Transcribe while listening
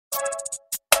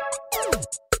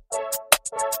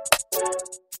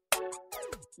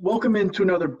Welcome into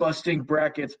another Busting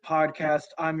Brackets podcast.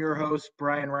 I'm your host,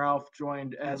 Brian Ralph,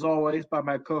 joined as always by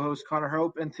my co-host, Connor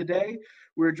Hope. And today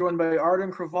we're joined by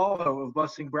Arden Cravalho of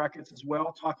Busting Brackets as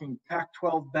well, talking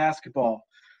Pac-12 basketball.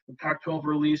 The Pac-12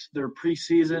 released their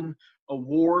preseason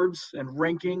awards and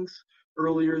rankings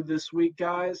earlier this week,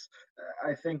 guys.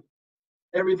 I think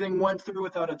everything went through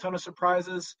without a ton of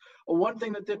surprises. One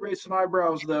thing that did raise some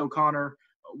eyebrows, though, Connor,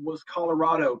 was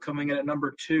Colorado coming in at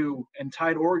number 2 and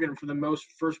tied Oregon for the most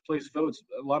first-place votes.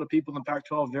 A lot of people in the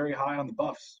Pac-12 very high on the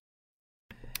Buffs.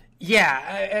 Yeah,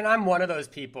 and I'm one of those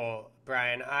people,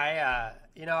 Brian. I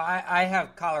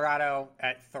have Colorado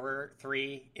at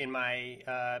 3 in my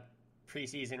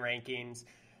preseason rankings,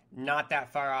 not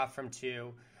that far off from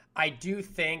 2. I do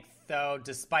think, though,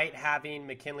 despite having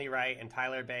McKinley Wright and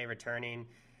Tyler Bay returning,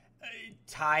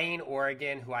 tying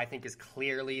Oregon, who I think is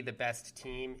clearly the best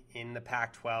team in the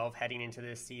Pac-12 heading into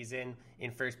this season,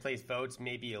 in first place votes,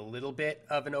 may be a little bit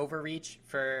of an overreach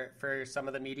for some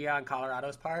of the media on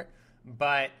Colorado's part.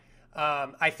 But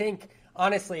I think,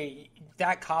 honestly,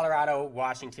 that Colorado,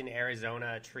 Washington,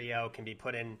 Arizona trio can be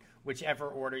put in whichever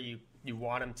order you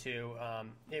want them to.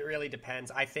 It really depends.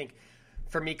 I think,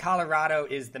 for me, Colorado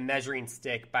is the measuring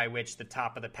stick by which the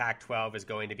top of the Pac-12 is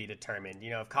going to be determined.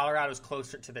 You know, if Colorado's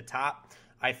closer to the top,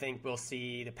 I think we'll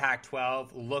see the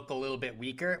Pac-12 look a little bit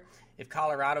weaker. If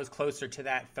Colorado's closer to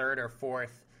that third or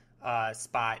fourth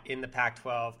spot in the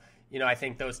Pac-12, you know, I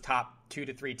think those top 2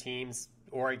 to 3 teams,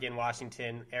 Oregon,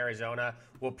 Washington, Arizona,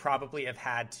 will probably have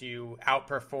had to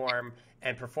outperform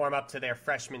and perform up to their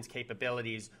freshmen's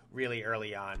capabilities really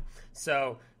early on.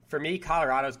 So for me,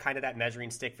 Colorado's kind of that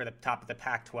measuring stick for the top of the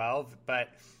Pac-12, but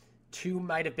 2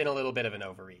 might have been a little bit of an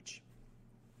overreach.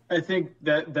 I think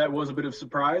that was a bit of a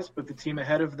surprise, but the team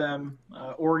ahead of them,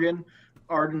 Oregon,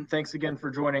 Arden, thanks again for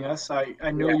joining us. I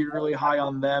know you're really high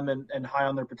on them and high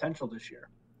on their potential this year.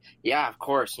 Yeah, of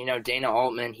course. You know, Dana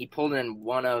Altman, he pulled in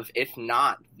one of, if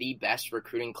not the best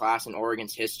recruiting class in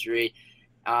Oregon's history.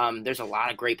 There's a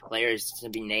lot of great players to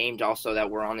be named also that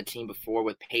were on the team before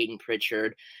with Peyton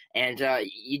Pritchard. And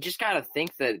you just got to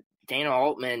think that Dana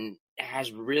Altman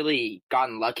has really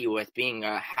gotten lucky with being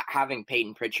having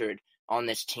Peyton Pritchard on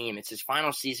this team. It's his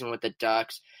final season with the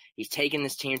Ducks. He's taken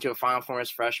this team to a Final Four his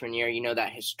freshman year. You know,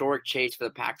 that historic chase for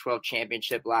the Pac-12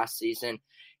 championship last season.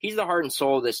 He's the heart and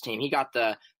soul of this team. He got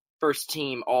the first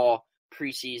team all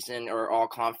preseason or all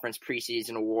conference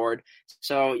preseason award.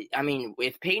 So, I mean,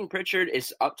 if Peyton Pritchard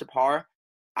is up to par,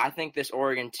 I think this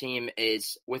Oregon team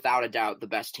is without a doubt the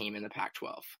best team in the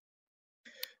Pac-12.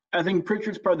 I think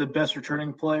Pritchard's probably the best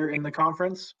returning player in the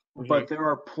conference, but there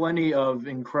are plenty of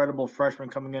incredible freshmen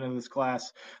coming into this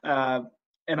class.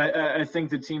 And I think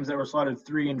the teams that were slotted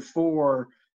 3 and 4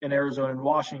 in Arizona and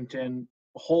Washington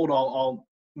hold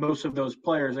most of those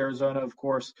players. Arizona, of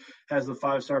course, has the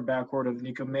 5-star backcourt of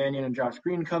Nico Mannion and Josh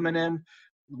Green coming in.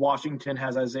 Washington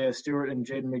has Isaiah Stewart and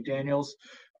Jaden McDaniels.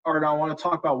 Art, I want to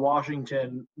talk about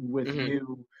Washington with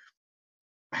you.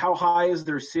 How high is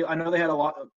their ceiling? I know they had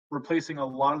replacing a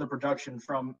lot of the production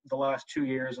from the last 2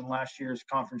 years and last year's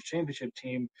conference championship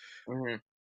team.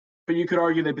 But you could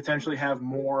argue they potentially have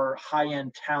more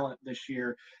high-end talent this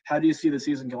year. How do you see the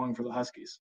season going for the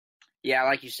Huskies? Yeah,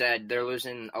 like you said, they're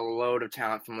losing a load of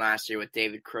talent from last year with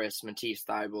David Chris, Matisse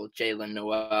Thybulle, Jalen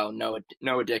Noel,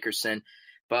 Noah Dickerson.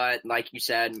 But like you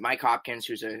said, Mike Hopkins,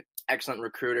 who's an excellent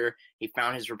recruiter, he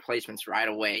found his replacements right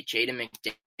away. Jaden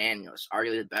McDaniels,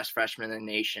 arguably the best freshman in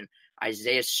the nation.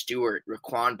 Isaiah Stewart,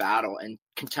 Raquan Battle, and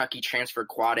Kentucky transfer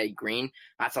Quade Green.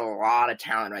 That's a lot of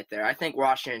talent right there. I think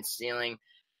Washington's ceiling,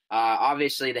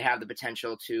 obviously they have the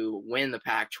potential to win the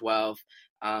Pac-12.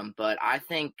 But I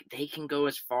think they can go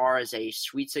as far as a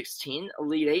Sweet 16,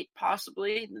 Elite 8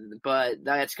 possibly, but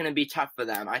that's going to be tough for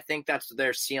them. I think that's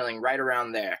their ceiling right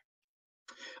around there.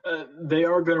 They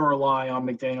are going to rely on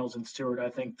McDaniels and Stewart, I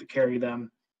think, to carry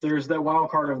them. There's that wild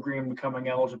card of Green becoming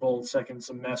eligible second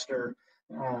semester,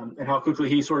 and how quickly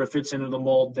he sort of fits into the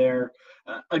mold there.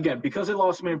 Again, because they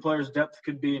lost so many players, depth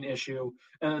could be an issue.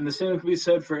 And the same could be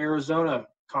said for Arizona,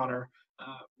 Connor.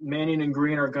 Mannion and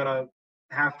Green are going to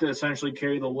have to essentially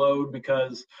carry the load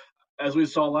because, as we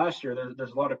saw last year,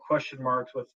 there's a lot of question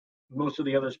marks with most of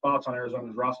the other spots on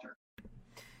Arizona's roster.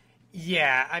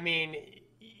 Yeah, I mean,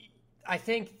 I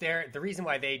think the reason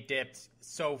why they dipped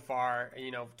so far,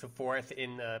 to 4th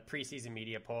in the preseason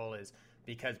media poll is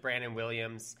because Brandon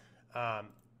Williams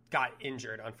got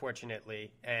injured,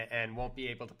 unfortunately, and won't be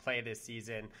able to play this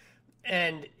season.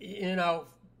 And,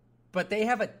 but they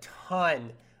have a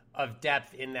ton of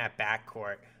depth in that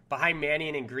backcourt. Behind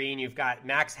Mannion and Green, you've got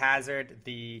Max Hazard,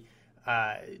 the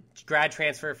grad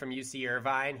transfer from UC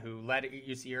Irvine, who led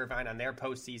UC Irvine on their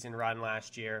postseason run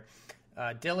last year.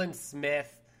 Dylan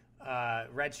Smith,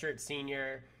 redshirt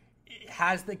senior,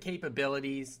 has the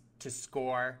capabilities to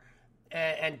score.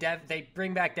 And they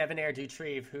bring back Devonair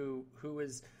Dutrieve, who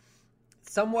was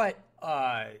somewhat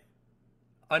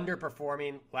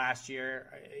underperforming last year.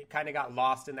 Kind of got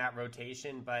lost in that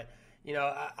rotation. But,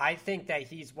 I think that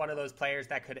he's one of those players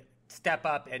that could step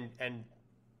up and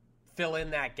fill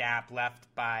in that gap left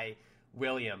by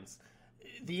Williams.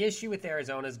 The issue with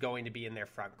Arizona is going to be in their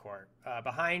front court.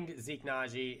 Behind Zeke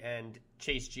Naji and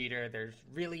Chase Jeter, there's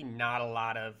really not a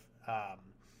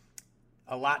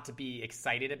lot to be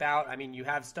excited about. I mean, you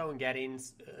have Stone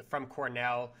Gettings from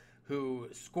Cornell, who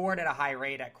scored at a high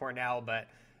rate at Cornell, but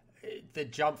the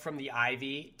jump from the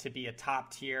Ivy to be a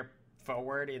top-tier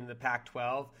forward in the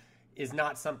Pac-12 is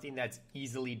not something that's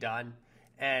easily done.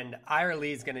 And Ira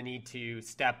Lee is going to need to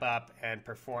step up and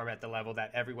perform at the level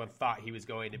that everyone thought he was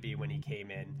going to be when he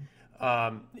came in.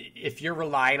 If you're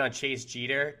relying on Chase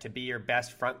Jeter to be your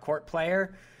best front court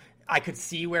player, I could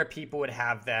see where people would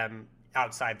have them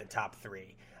outside the top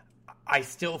three. I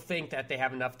still think that they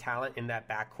have enough talent in that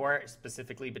backcourt,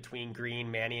 specifically between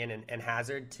Green, Mannion, and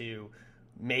Hazard, to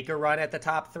make a run at the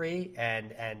top three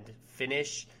and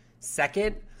finish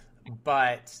second.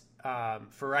 But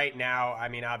for right now, I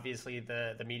mean, obviously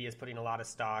the media is putting a lot of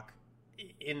stock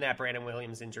in that Brandon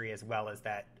Williams injury, as well as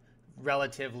that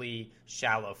relatively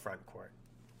shallow front court.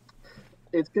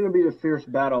 It's going to be a fierce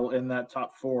battle in that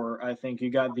top four. I think you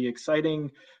got the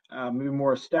exciting, maybe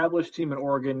more established team in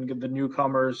Oregon, the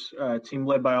newcomers, team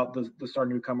led by the star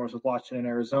newcomers with Washington and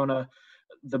Arizona,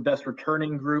 the best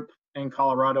returning group in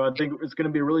Colorado. I think it's going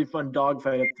to be a really fun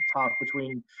dogfight at the top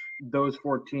between those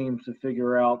four teams to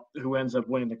figure out who ends up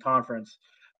winning the conference.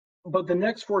 But the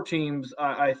next four teams,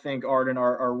 I think, Arden,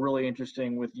 are really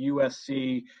interesting, with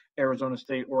USC, Arizona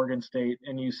State, Oregon State,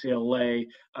 and UCLA.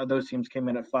 Those teams came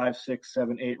in at 5, 6,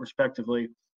 7, 8, respectively,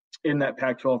 in that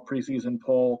Pac-12 preseason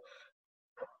poll.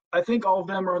 I think all of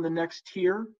them are in the next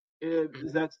tier.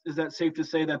 Is that safe to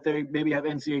say that they maybe have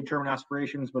NCAA tournament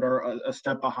aspirations but are a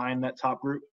step behind that top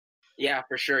group? Yeah,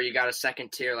 for sure. You got a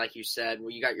second tier, like you said.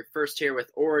 Well, you got your first tier with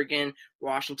Oregon,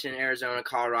 Washington, Arizona,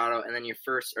 Colorado, and then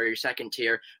your second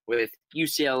tier with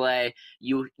UCLA,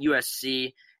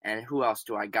 USC, and who else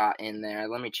do I got in there?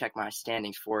 Let me check my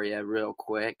standings for you real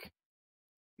quick.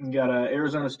 You got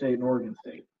Arizona State and Oregon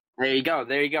State. There you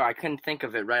go. I couldn't think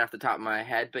of it right off the top of my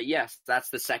head. But, yes, that's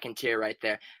the second tier right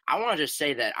there. I want to just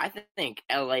say that I think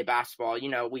LA basketball,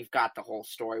 we've got the whole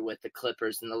story with the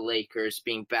Clippers and the Lakers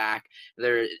being back.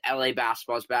 LA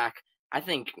basketball's back. I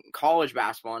think college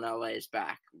basketball in LA is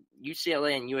back.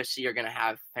 UCLA and USC are going to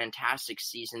have fantastic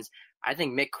seasons. I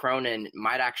think Mick Cronin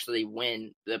might actually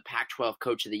win the Pac-12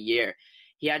 Coach of the Year.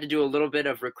 He had to do a little bit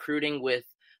of recruiting with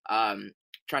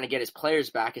trying to get his players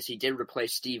back, as he did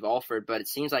replace Steve Alford, but it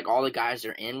seems like all the guys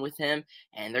are in with him,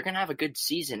 and they're going to have a good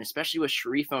season, especially with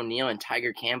Sharif O'Neal and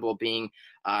Tiger Campbell being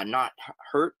not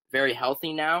hurt, very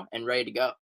healthy now, and ready to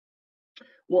go.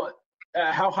 Well,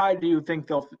 how high do you think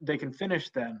they can finish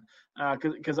then?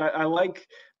 Because I like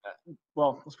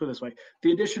let's put it this way.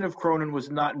 The addition of Cronin was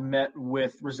not met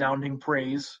with resounding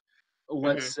praise,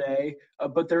 let's say,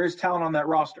 but there is talent on that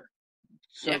roster.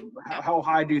 So how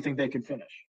high do you think they could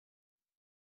finish?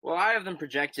 Well, I have them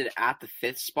projected at the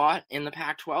 5th spot in the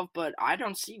Pac-12, but I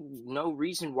don't see no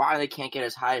reason why they can't get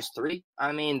as high as 3.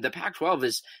 I mean, the Pac-12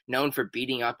 is known for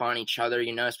beating up on each other,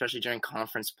 especially during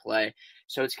conference play.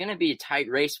 So it's going to be a tight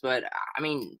race, but, I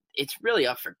mean, it's really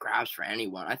up for grabs for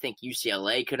anyone. I think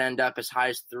UCLA could end up as high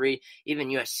as 3. Even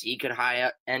USC could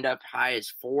end up high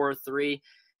as 4 or 3.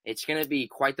 It's going to be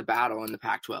quite the battle in the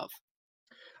Pac-12.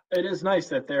 It is nice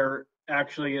that there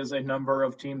actually is a number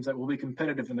of teams that will be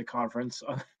competitive in the conference,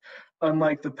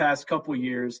 unlike the past couple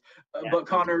years. But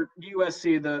Connor,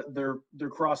 USC, their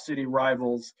cross-city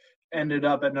rivals, ended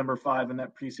up at number 5 in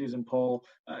that preseason poll.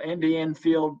 Andy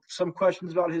Enfield, some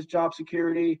questions about his job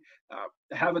security,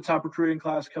 have a top recruiting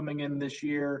class coming in this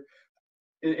year.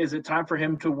 Is it time for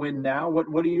him to win now?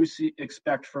 What do you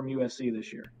expect from USC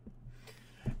this year?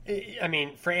 I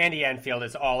mean, for Andy Enfield,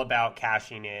 it's all about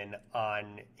cashing in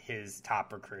on his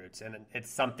top recruits, and it's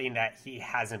something that he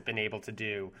hasn't been able to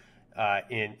do at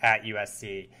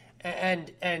USC.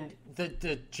 And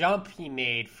the jump he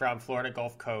made from Florida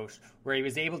Gulf Coast, where he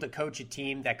was able to coach a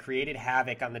team that created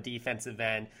havoc on the defensive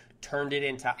end, turned it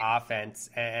into offense,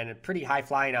 and a pretty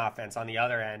high-flying offense on the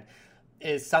other end,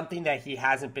 is something that he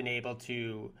hasn't been able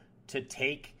to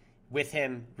take with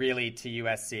him really to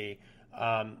USC.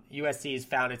 USC has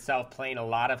found itself playing a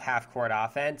lot of half-court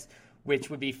offense, which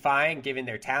would be fine given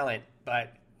their talent,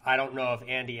 but I don't know if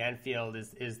Andy Enfield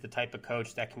is the type of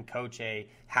coach that can coach a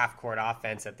half-court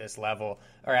offense at this level,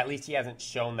 or at least he hasn't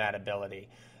shown that ability.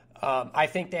 I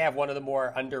think they have one of the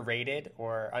more underrated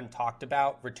or untalked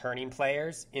about returning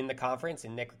players in the conference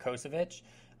in Nick Rakocevic,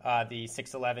 the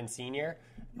 6'11 senior.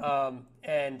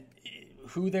 And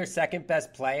who their second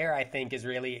best player, I think, is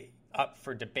really up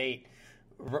for debate.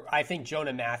 I think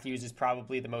Jonah Matthews is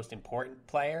probably the most important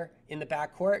player in the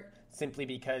backcourt, simply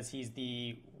because he's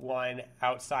the one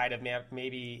outside of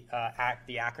maybe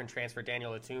the Akron transfer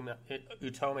Daniel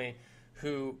Utome,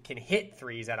 who can hit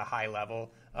threes at a high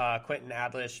level. Quentin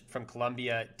Adlish from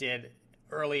Columbia did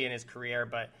early in his career,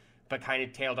 but kind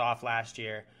of tailed off last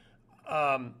year.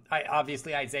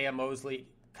 Obviously, Isaiah Mosley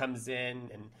comes in,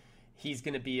 and he's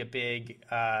going to be a big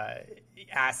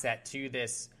asset to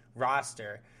this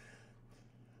roster.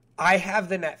 I have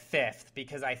them at fifth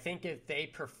because I think if they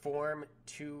perform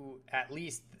to at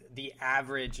least the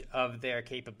average of their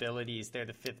capabilities, they're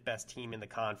the fifth best team in the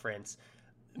conference.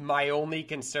 My only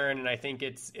concern, and I think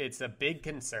it's a big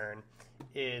concern,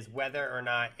 is whether or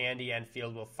not Andy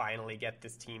Enfield will finally get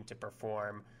this team to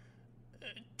perform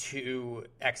to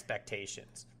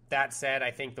expectations. That said,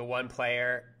 I think the one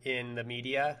player in the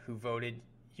media who voted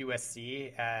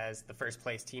USC as the first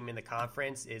place team in the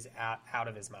conference is out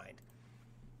of his mind.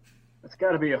 It's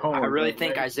got to be a home. I really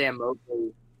think Isaiah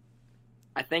Mobley.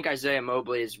 I think Isaiah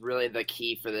Mobley is really the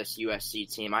key for this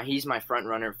USC team. He's my front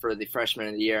runner for the freshman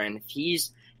of the year, and if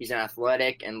he's an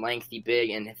athletic and lengthy big,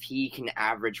 and if he can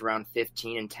average around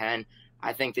 15 and 10,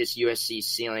 I think this USC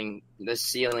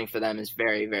ceiling for them is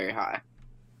very, very high.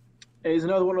 He's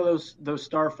another one of those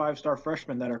 5-star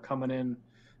freshmen that are coming in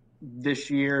this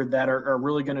year that are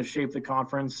really going to shape the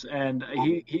conference, and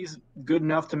he's good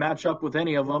enough to match up with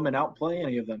any of them and outplay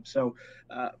any of them. So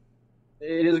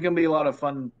it is going to be a lot of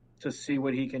fun to see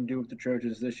what he can do with the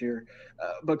Trojans this year.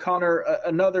 But Connor,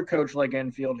 another coach like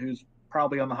Enfield, who's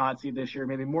probably on the hot seat this year,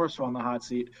 maybe more so on the hot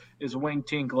seat, is Wayne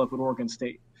Tinkle up at Oregon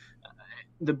State.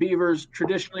 The Beavers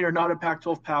traditionally are not a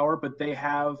Pac-12 power, but they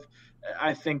have,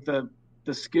 I think, the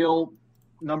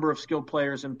number of skilled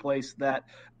players in place that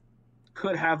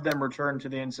could have them return to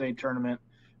the NCAA tournament.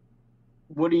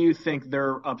 What do you think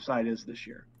their upside is this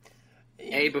year?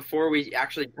 Hey, before we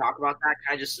actually talk about that,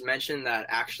 can I just mention that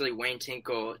actually Wayne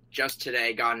Tinkle just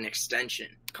today got an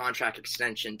contract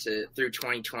extension through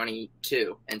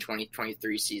 2022 and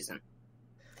 2023 season.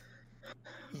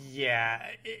 Yeah.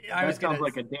 Sounds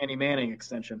like a Danny Manning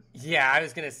extension. Yeah, I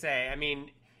was going to say, I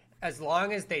mean, as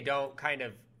long as they don't kind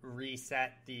of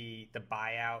reset the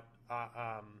buyout,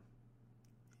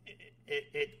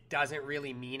 it doesn't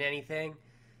really mean anything.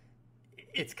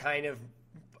 It's kind of,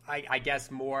 I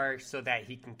guess, more so that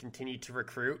he can continue to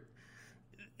recruit.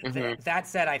 Mm-hmm. That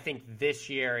said, I think this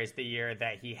year is the year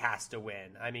that he has to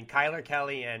win. I mean, Kyler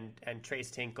Kelly and Trace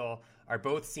Tinkle are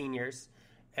both seniors,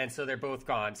 and so they're both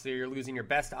gone. So you're losing your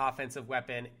best offensive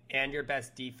weapon and your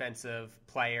best defensive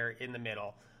player in the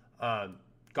middle,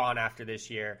 gone after this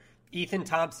year. Ethan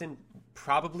Thompson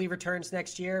probably returns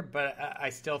next year, but I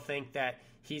still think that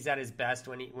he's at his best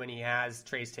when he has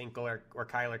Trace Tinkle or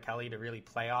Kyler Kelly to really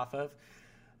play off of.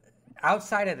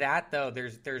 Outside of that, though,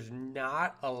 there's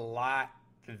not a lot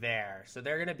there. So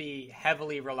they're going to be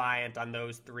heavily reliant on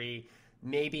those three.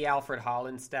 Maybe Alfred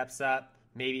Holland steps up.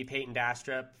 Maybe Peyton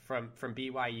Dastrup from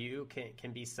BYU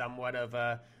can be somewhat of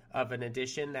an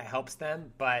addition that helps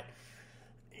them. But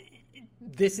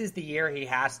this is the year he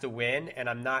has to win, and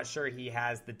I'm not sure he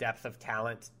has the depth of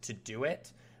talent to do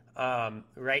it.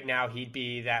 Right now, he'd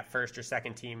be that first or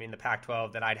second team in the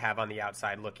Pac-12 that I'd have on the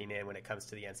outside looking in when it comes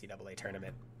to the NCAA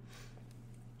tournament.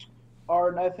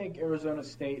 Arden, I think Arizona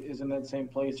State is in that same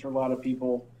place for a lot of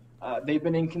people. They've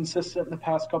been inconsistent in the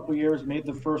past couple of years, made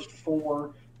the first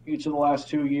four each of the last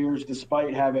 2 years,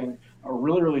 despite having a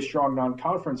really, really strong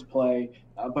non-conference play,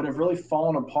 but have really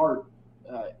fallen apart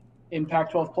in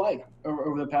Pac-12 play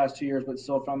over the past 2 years, but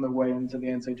still found their way into the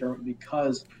NCAA tournament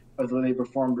because of the way they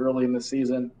performed early in the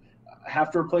season.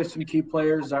 Have to replace some key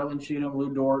players, Zylan Cheatham,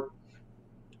 Lou Dort.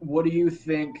 What do you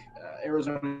think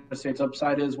Arizona State's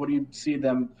upside is?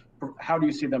 How do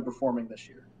you see them performing this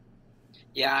year?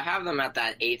 Yeah, I have them at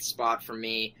that 8th spot for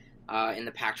me in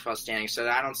the Pac-12 standings, so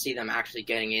I don't see them actually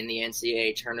getting in the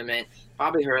NCAA tournament.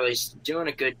 Bobby Hurley's doing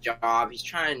a good job. He's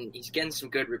getting some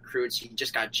good recruits. He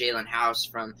just got Jalen House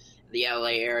from the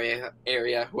LA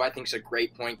area, who I think is a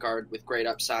great point guard with great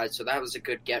upside, so that was a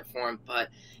good get for him. But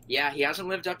yeah, he hasn't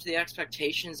lived up to the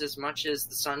expectations as much as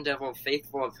the Sun Devil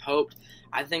faithful have hoped.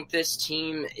 I think this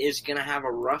team is going to have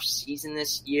a rough season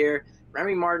this year.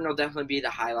 Remy Martin will definitely be the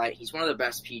highlight. He's one of the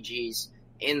best PGs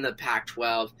in the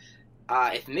Pac-12.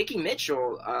 if Mickey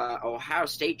Mitchell, Ohio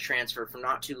State transfer from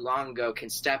not too long ago, can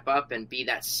step up and be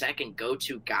that second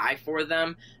go-to guy for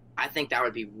them, I think that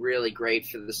would be really great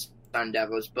for the Sun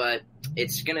Devils. But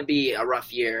it's going to be a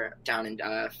rough year down in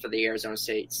for the Arizona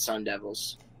State Sun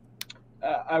Devils.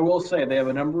 I will say they have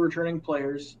a number of returning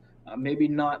players, maybe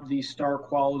not the star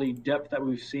quality depth that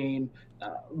we've seen,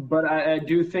 but I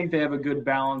do think they have a good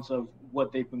balance of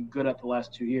what they've been good at the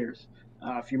last 2 years.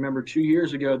 If you remember 2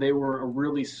 years ago, they were a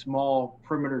really small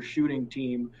perimeter shooting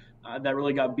team that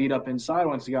really got beat up inside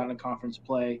once they got into conference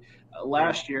play.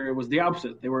 Last year, it was the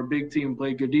opposite. They were a big team,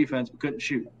 played good defense, but couldn't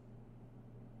shoot.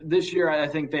 This year, I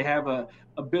think they have a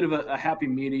bit of a happy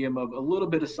medium of a little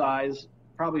bit of size,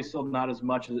 probably still not as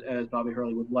much as Bobby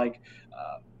Hurley would like.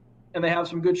 And they have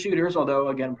some good shooters, although,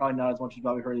 again, probably not as much as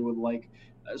Bobby Hurley would like.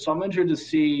 So I'm interested to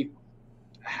see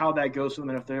how that goes for them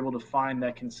and if they're able to find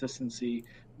that consistency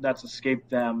that's escaped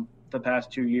them the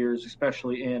past 2 years,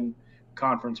 especially in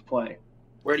conference play.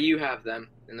 Where do you have them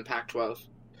in the Pac-12?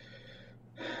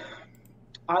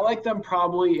 I like them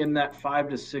probably in that 5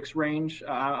 to 6 range.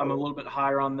 I'm a little bit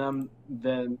higher on them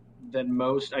than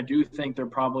most. I do think they're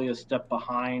probably a step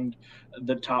behind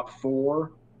the top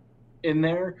 4 in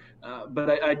there,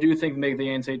 but I do think they make the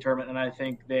NCAA tournament, and I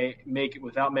think they make it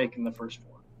without making the first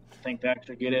 4. I think they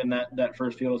actually get in that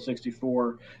first field of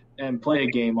 64 and play a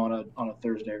game on a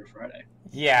Thursday or Friday.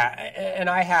 Yeah, and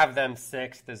I have them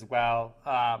 6th as well.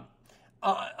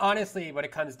 Honestly, what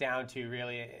it comes down to,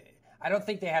 really, I don't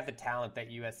think they have the talent that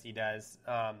USC does.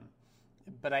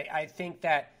 But I think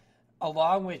that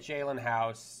along with Jalen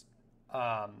House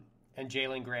and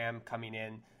Jalen Graham coming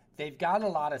in, they've got a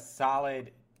lot of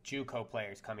solid JUCO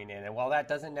players coming in. And while that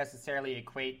doesn't necessarily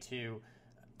equate to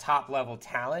top-level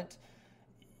talent,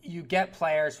 you get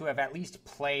players who have at least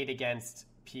played against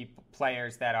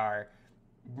players that are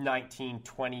 19,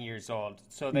 20 years old.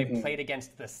 So they've played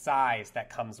against the size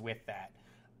that comes with that.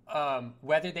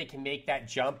 Whether they can make that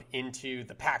jump into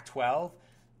the Pac-12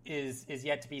 is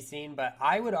yet to be seen. But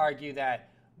I would argue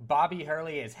that Bobby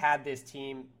Hurley has had this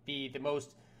team be the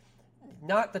most,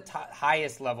 not the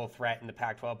highest level threat in the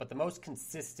Pac-12, but the most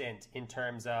consistent in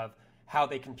terms of how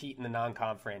they compete in the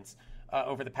non-conference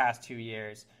over the past 2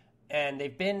 years. And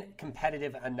they've been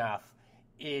competitive enough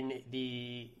in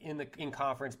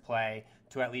conference play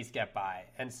to at least get by.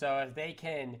 And so if they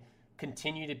can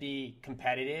continue to be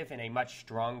competitive in a much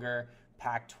stronger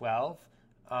Pac-12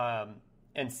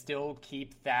 and still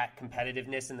keep that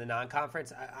competitiveness in the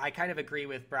non-conference, I kind of agree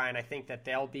with Brian. I think that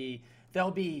they'll be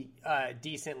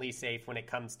decently safe when it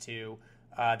comes to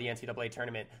the NCAA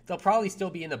tournament. They'll probably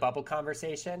still be in the bubble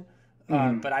conversation,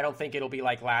 but I don't think it'll be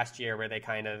like last year where they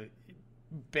kind of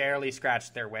barely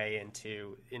scratched their way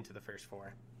into the first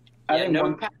 4. Yeah,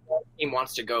 no team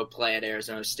wants to go play at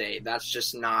Arizona State. That's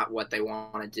just not what they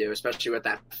want to do, especially with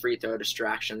that free throw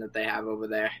distraction that they have over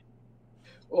there.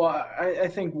 Well, I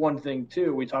think one thing,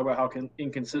 too, we talk about how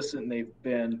inconsistent they've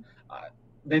been.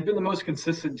 They've been the most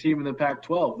consistent team in the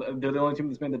Pac-12. They're the only team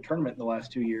that's made the tournament in the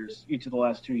last 2 years, each of the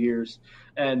last 2 years.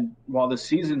 And while the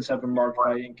seasons have been marked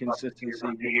by inconsistency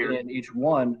in each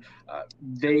one,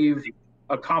 they've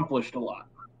accomplished a lot.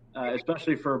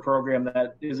 Especially for a program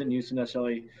that isn't used to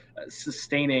necessarily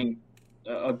sustaining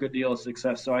a good deal of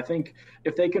success. So I think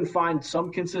if they can find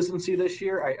some consistency this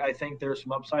year, I think there's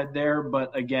some upside there.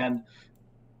 But again,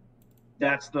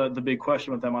 that's the big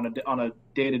question with them on a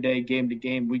day-to-day,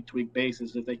 game-to-game, week-to-week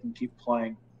basis, if they can keep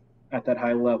playing at that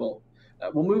high level.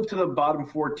 We'll move to the bottom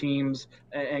 4 teams.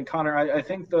 And Connor, I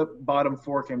think the bottom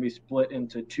 4 can be split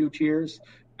into 2 tiers.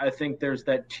 I think there's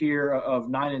that tier of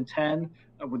 9 and 10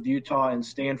 with Utah and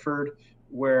Stanford,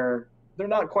 where they're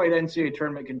not quite NCAA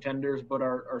tournament contenders, but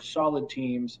are solid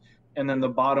teams. And then the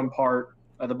bottom part,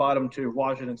 the bottom 2,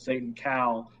 Washington State and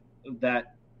Cal,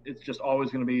 that it's just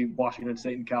always going to be Washington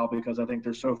State and Cal because I think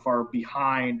they're so far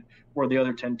behind where the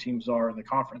other 10 teams are in the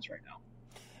conference right now.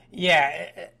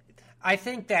 Yeah, I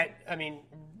think that,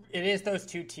 it is those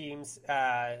 2 teams,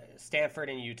 Stanford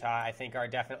and Utah, I think are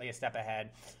definitely a step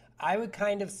ahead. I would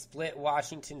kind of split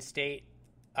Washington State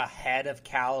ahead of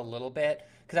Cal a little bit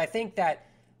because I think that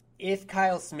if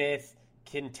Kyle Smith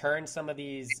can turn some of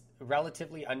these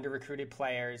relatively under-recruited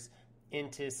players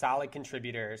into solid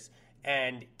contributors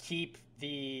and keep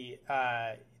CJ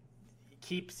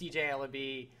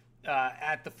Ellaby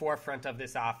at the forefront of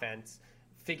this offense,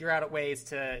 figure out ways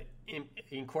to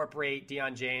incorporate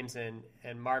Deion James and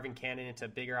Marvin Cannon into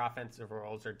bigger offensive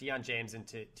roles, or Deion James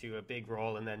into a big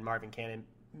role, and then Marvin Cannon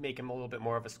make him a little bit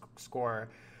more of a scorer.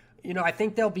 I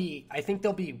think they'll be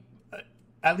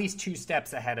at least 2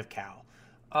 steps ahead of Cal.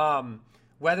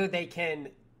 Whether they can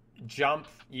jump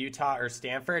Utah or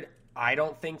Stanford, I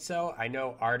don't think so. I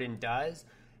know Arden does.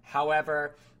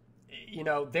 However,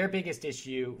 their biggest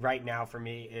issue right now for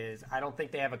me is I don't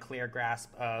think they have a clear grasp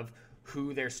of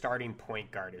who their starting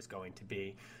point guard is going to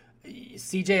be.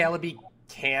 CJ Elleby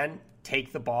can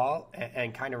take the ball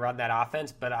and kind of run that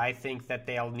offense, but I think that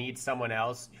they'll need someone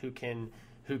else who can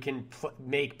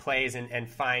make plays and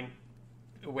find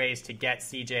ways to get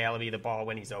CJ Elleby the ball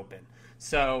when he's open.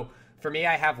 So for me,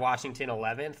 I have Washington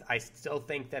 11th. I still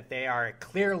think that they are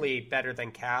clearly better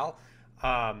than Cal,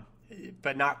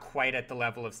 but not quite at the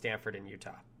level of Stanford and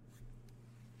Utah.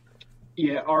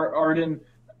 Yeah, Arden,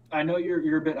 I know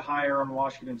you're a bit higher on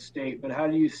Washington State, but how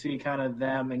do you see kind of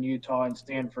them and Utah and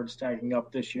Stanford stacking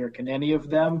up this year? Can any of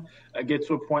them get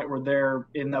to a point where they're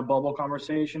in that bubble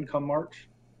conversation come March?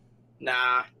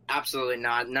 Nah, absolutely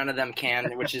not. None of them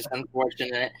can, which is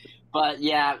unfortunate. But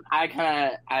yeah,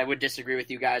 I would disagree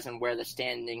with you guys on where the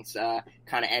standings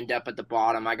kind of end up at the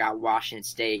bottom. I got Washington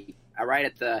State right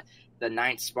at the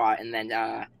 9th spot, and then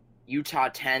Utah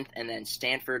 10th, and then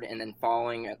Stanford, and then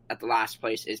following at the last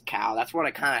place is Cal. That's what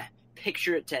I kind of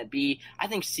picture it to be. I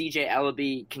think CJ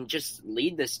Elleby can just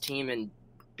lead this team and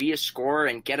be a scorer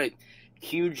and get a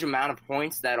huge amount of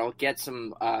points that'll get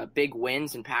some big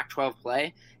wins in Pac-12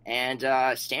 play.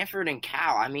 And Stanford and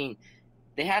Cal, I mean,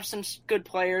 they have some good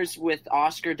players with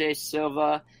Oscar De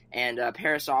Silva and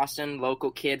Paris Austin, local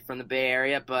kid from the Bay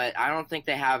Area, but I don't think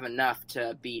they have enough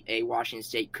to beat a Washington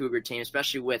State Cougar team,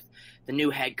 especially with the new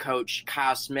head coach,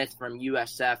 Kyle Smith from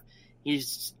USF.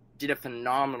 He's did a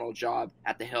phenomenal job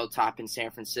at the Hilltop in San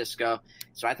Francisco.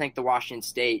 So I think the Washington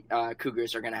State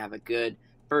Cougars are going to have a good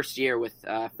first year with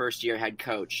first-year head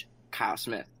coach Kyle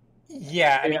Smith.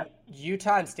 Yeah, I mean,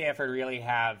 Utah and Stanford really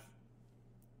have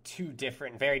two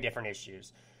very different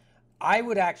issues. I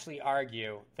would actually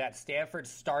argue that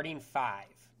Stanford's starting five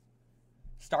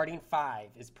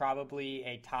is probably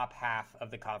a top half of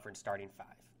the conference starting five.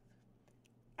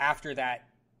 After that,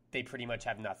 they pretty much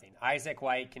have nothing. Isaac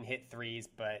White can hit threes,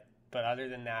 but other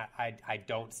than that, I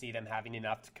don't see them having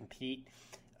enough to compete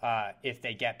if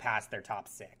they get past their top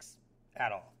six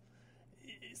at all.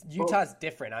 Utah's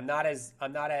different. I'm not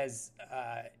as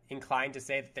inclined to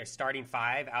say that their starting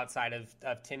five outside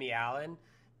of Timmy Allen,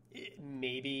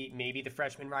 maybe the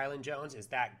freshman Rylan Jones is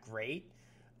that great,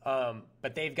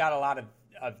 but they've got a lot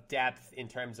of depth in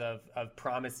terms of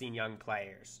promising young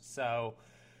players. So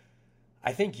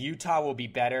I think Utah will be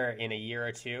better in a year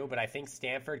or two, but I think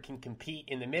Stanford can compete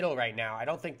in the middle right now. I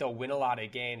don't think they'll win a lot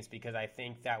of games because I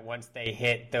think that once they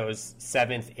hit those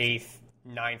 7th, 8th,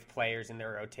 9th players in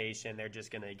their rotation, they're just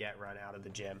going to get run out of the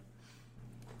gym.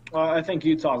 I think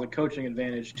Utah has a coaching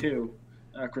advantage too.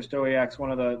 Krzyzewski's one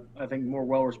of the, I think, more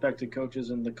well-respected coaches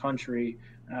in the country,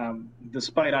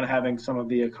 despite not having some of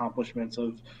the accomplishments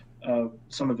of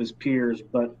some of his peers.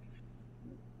 But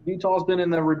Utah's been in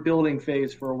the rebuilding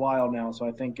phase for a while now, so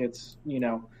I think it's going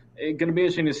to be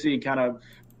interesting to see kind of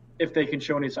if they can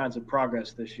show any signs of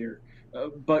progress this year.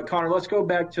 But Connor, let's go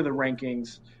back to the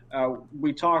rankings.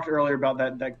 We talked earlier about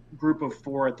that group of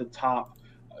four at the top.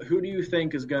 Who do you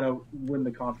think is going to win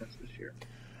the conference this year?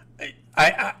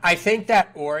 I think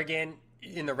that Oregon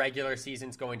in the regular season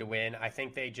is going to win. I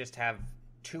think they just have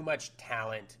too much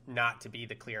talent not to be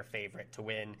the clear favorite to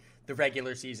win the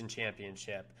regular season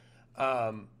championship.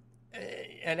 And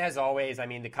as always, I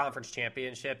mean, the conference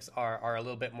championships are a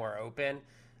little bit more open,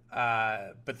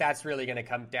 but that's really going to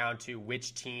come down to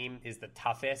which team is the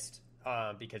toughest,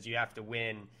 because you have to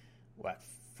win,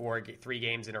 3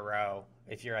 games in a row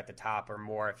if you're at the top, or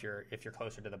more if you're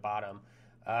closer to the bottom,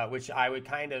 which I would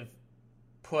kind of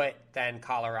put then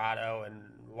Colorado and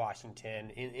Washington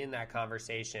in that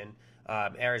conversation,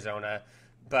 Arizona.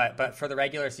 But for the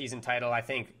regular season title, I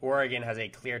think Oregon has a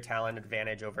clear talent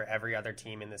advantage over every other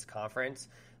team in this conference,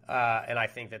 and I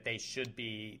think that they should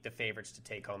be the favorites to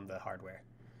take home the hardware.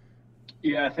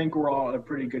 Yeah, I think we're all at a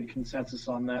pretty good consensus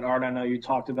on that. Art, I know you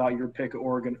talked about your pick of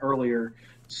Oregon earlier.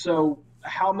 So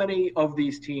how many of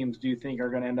these teams do you think are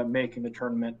going to end up making the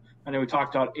tournament? I know we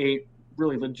talked about 8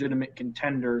 really legitimate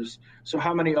contenders. So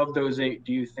how many of those 8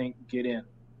 do you think get in?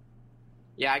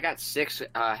 Yeah, I got 6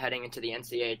 heading into the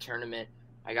NCAA tournament.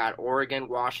 I got Oregon,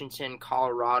 Washington,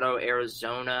 Colorado,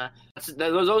 Arizona.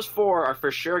 Those 4 are for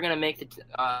sure going to make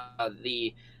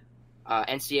the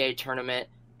NCAA tournament.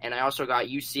 And I also got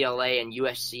UCLA and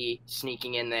USC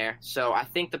sneaking in there. So I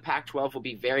think the Pac-12 will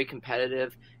be very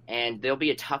competitive, and they'll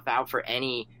be a tough out for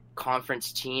any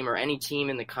conference team or any team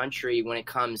in the country when it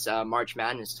comes March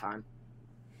Madness time.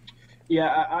 Yeah,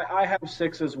 I have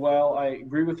 6 as well. I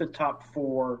agree with the top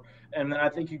 4. And then I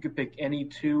think you could pick any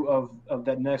 2 of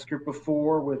that next group of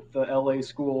 4 with the LA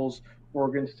schools,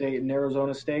 Oregon State and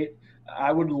Arizona State.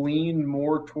 I would lean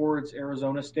more towards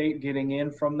Arizona State getting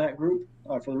in from that group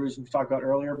for the reasons we talked about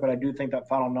earlier, but I do think that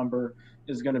final number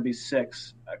is going to be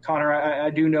 6. Connor, I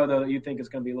do know, though, that you think it's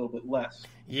going to be a little bit less.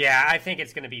 Yeah, I think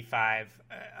it's going to be 5.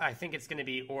 I think it's going to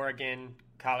be Oregon,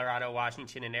 Colorado,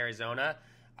 Washington, and Arizona.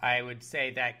 I would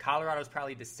say that Colorado is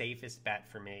probably the safest bet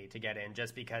for me to get in,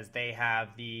 just because they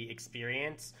have the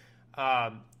experience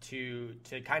to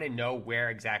kind of know where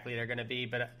exactly they're going to be.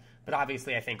 But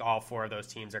obviously, I think all 4 of those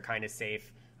teams are kind of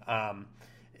safe.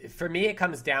 For me, it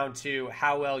comes down to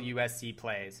how well USC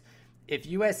plays. If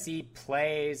USC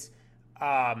plays,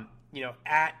 at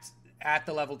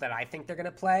the level that I think they're going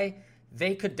to play,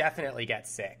 they could definitely get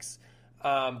 6.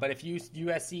 But if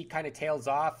USC kind of tails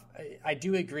off, I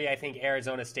do agree. I think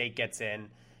Arizona State gets in.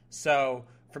 So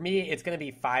for me, it's going to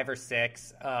be 5 or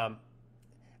 6. I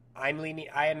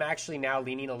am actually now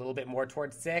leaning a little bit more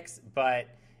towards 6, but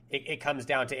it comes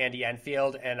down to Andy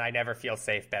Enfield, and I never feel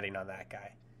safe betting on that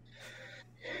guy.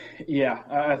 Yeah,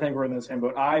 I think we're in the same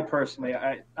boat.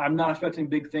 I'm not expecting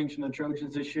big things from the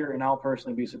Trojans this year, and I'll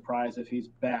personally be surprised if he's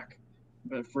back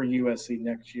for USC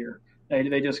next year.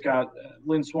 They just got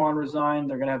Lynn Swann resigned.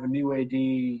 They're going to have a new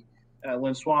AD.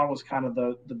 Lynn Swann was kind of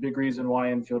the big reason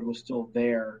why Enfield was still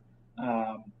there.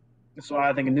 So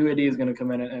I think a new AD is going to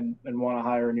come in and want to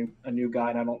hire a new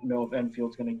guy, and I don't know if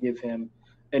Enfield's going to give him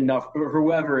enough, or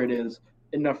whoever it is,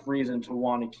 enough reason to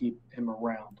want to keep him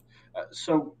around.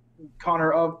 So,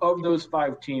 Connor, of those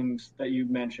 5 teams that you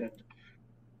mentioned,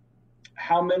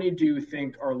 how many do you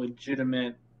think are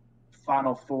legitimate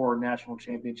Final Four national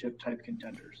championship type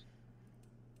contenders?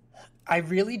 I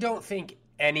really don't think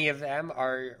any of them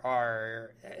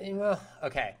are well,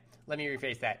 okay, let me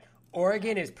rephrase that.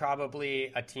 Oregon is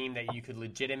probably a team that you could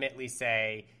legitimately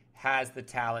say has the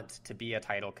talent to be a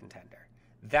title contender.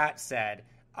 That said,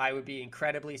 I would be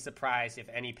incredibly surprised if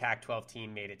any Pac-12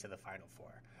 team made it to the Final Four.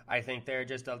 I think there are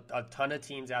just a ton of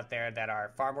teams out there that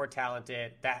are far more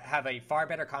talented, that have a far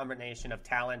better combination of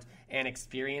talent and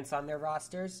experience on their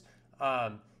rosters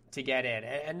to get in.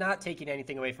 And not taking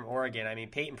anything away from Oregon. I mean,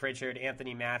 Peyton Pritchard,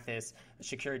 Anthony Mathis,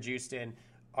 Shakur Juiston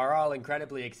are all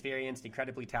incredibly experienced,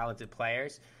 incredibly talented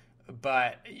players.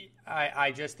 But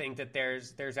I just think that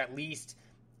there's at least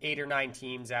 8 or 9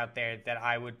 teams out there that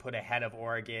I would put ahead of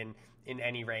Oregon in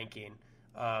any ranking.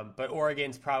 But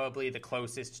Oregon's probably the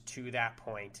closest to that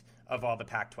point of all the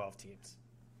Pac-12 teams.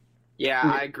 Yeah,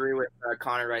 I agree with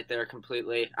Connor right there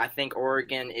completely. I think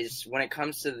Oregon is, when it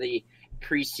comes to the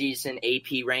preseason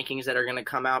AP rankings that are going to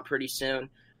come out pretty soon,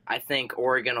 I think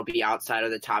Oregon will be outside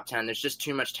of the top 10. There's just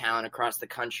too much talent across the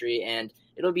country, and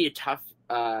it'll be a tough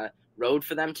road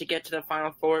for them to get to the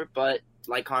Final Four. But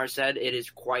like Connor said, it is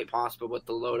quite possible with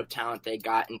the load of talent they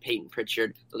got and Peyton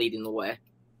Pritchard leading the way.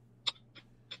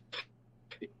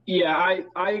 Yeah,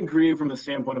 I agree from the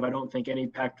standpoint of I don't think any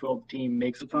Pac-12 team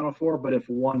makes the Final Four, but if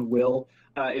one will,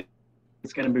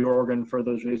 it's going to be Oregon for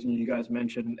those reasons you guys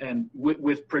mentioned. And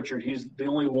with Pritchard, he's the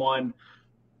only one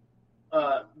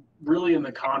really in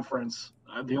the conference,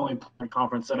 the only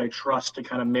conference that I trust to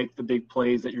kind of make the big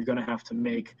plays that you're going to have to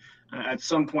make at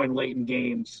some point late in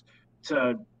games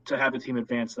to have a team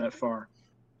advance that far.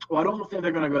 Well, I don't think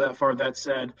they're going to go that far. That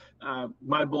said,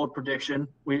 my bold prediction,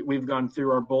 we've gone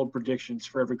through our bold predictions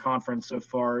for every conference so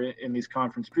far in these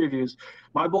conference previews.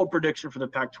 My bold prediction for the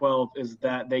Pac-12 is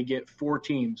that they get 4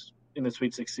 teams in the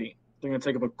Sweet 16. They're going to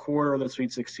take up a quarter of the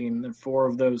Sweet 16, and 4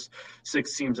 of those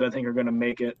 6 teams that I think are going to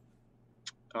make it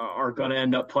are going to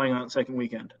end up playing on the second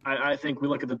weekend. I think we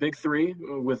look at the big 3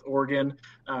 with Oregon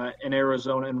and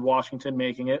Arizona and Washington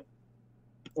making it.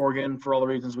 Oregon, for all the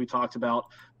reasons we talked about.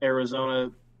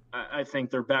 Arizona, I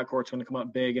think their backcourt's going to come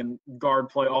up big, and guard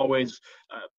play always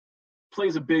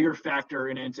plays a bigger factor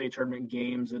in NCAA tournament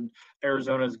games, and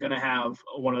Arizona is going to have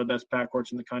one of the best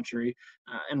backcourts in the country.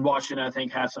 And Washington, I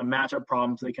think, has some matchup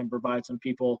problems. They can provide some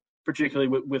people, particularly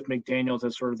with McDaniels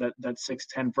as sort of that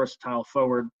 6'10" versatile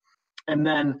forward. And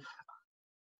then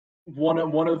one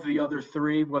of the other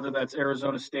 3, whether that's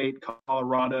Arizona State,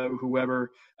 Colorado,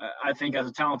 whoever, I think has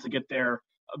a talent to get there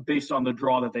based on the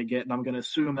draw that they get, and I'm going to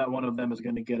assume that one of them is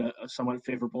going to get a somewhat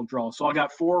favorable draw. So I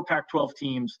got 4 Pac-12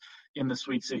 teams in the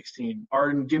Sweet 16.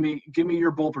 Arden, give me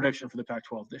your bold prediction for the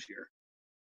Pac-12 this year.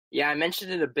 Yeah, I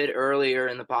mentioned it a bit earlier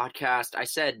in the podcast. I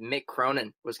said Mick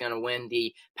Cronin was going to win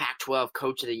the Pac-12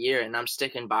 Coach of the Year, and I'm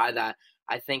sticking by that.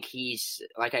 I think he's,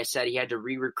 like I said, he had to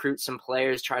re-recruit some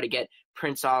players, try to get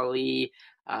Prince Ali,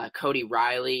 Cody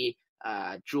Riley,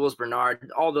 Jules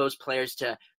Bernard, all those players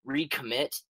to recommit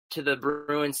to the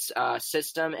Bruins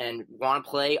system and want to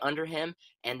play under him.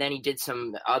 And then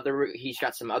he's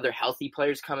got some other healthy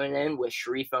players coming in with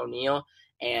Sharif O'Neal.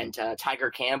 and Tiger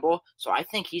Campbell. So I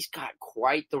think he's got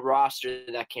quite the roster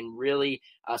that can really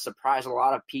surprise a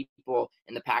lot of people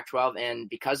in the Pac-12. And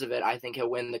because of it, I think he'll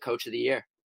win the Coach of the Year.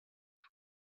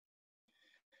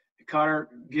 Connor,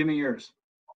 give me yours.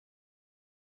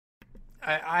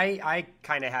 I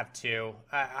kind of have two.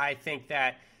 I think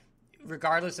that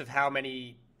regardless of how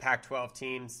many Pac-12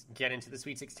 teams get into the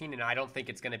Sweet 16, and I don't think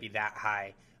it's going to be that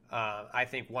high. I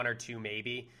think one or two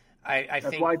maybe.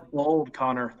 That's why it's bold,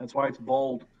 Connor. That's why it's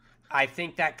bold. I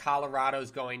think that Colorado's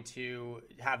going to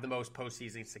have the most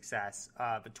postseason success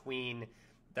between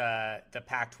the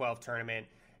Pac-12 tournament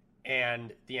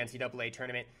and the NCAA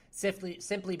tournament,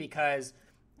 simply because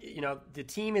the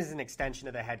team is an extension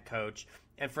of the head coach.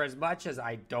 And for as much as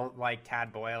I don't like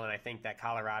Tad Boyle, and I think that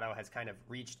Colorado has kind of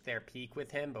reached their peak with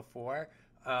him before,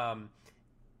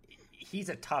 he's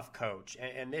a tough coach,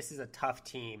 and this is a tough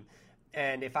team.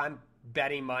 And if I'm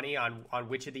betting money on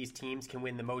which of these teams can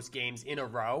win the most games in a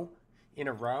row,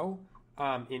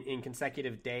 in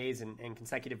consecutive days and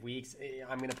consecutive weeks,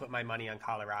 I'm going to put my money on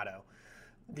Colorado.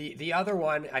 The other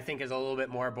one I think is a little bit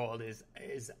more bold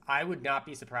is I would not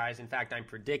be surprised. In fact, I'm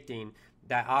predicting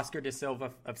that Oscar da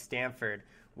Silva of Stanford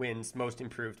wins Most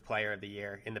Improved Player of the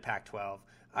Year in the Pac-12.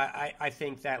 I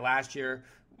think that last year,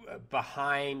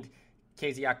 behind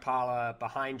KZ Okpala,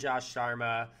 behind Josh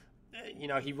Sharma,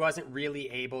 he wasn't really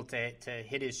able to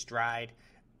hit his stride.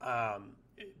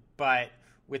 But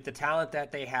with the talent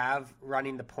that they have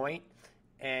running the point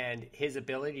and his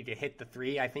ability to hit the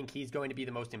three, I think he's going to be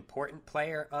the most important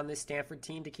player on this Stanford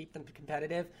team to keep them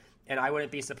competitive. And I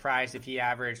wouldn't be surprised if he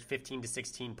averaged 15 to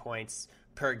 16 points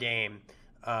per game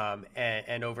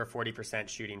and over 40%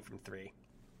 shooting from three.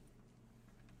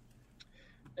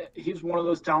 He's one of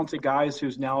those talented guys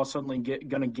who's now suddenly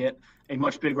going to get a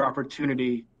much bigger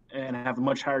opportunity and have a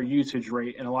much higher usage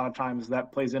rate. And a lot of times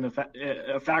that plays in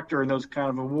a factor in those kind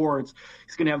of awards.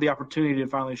 He's going to have the opportunity to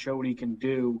finally show what he can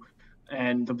do.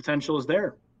 And the potential is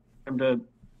there for him to,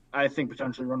 I think,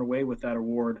 potentially run away with that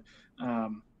award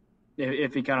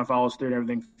if he kind of follows through and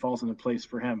everything falls into place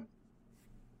for him.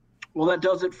 Well, that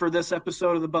does it for this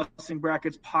episode of the Busting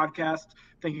Brackets podcast.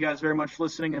 Thank you guys very much for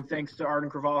listening, and thanks to Arden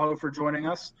Carvalho for joining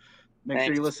us. Make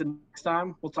sure you listen next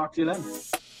time. We'll talk to you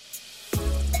then.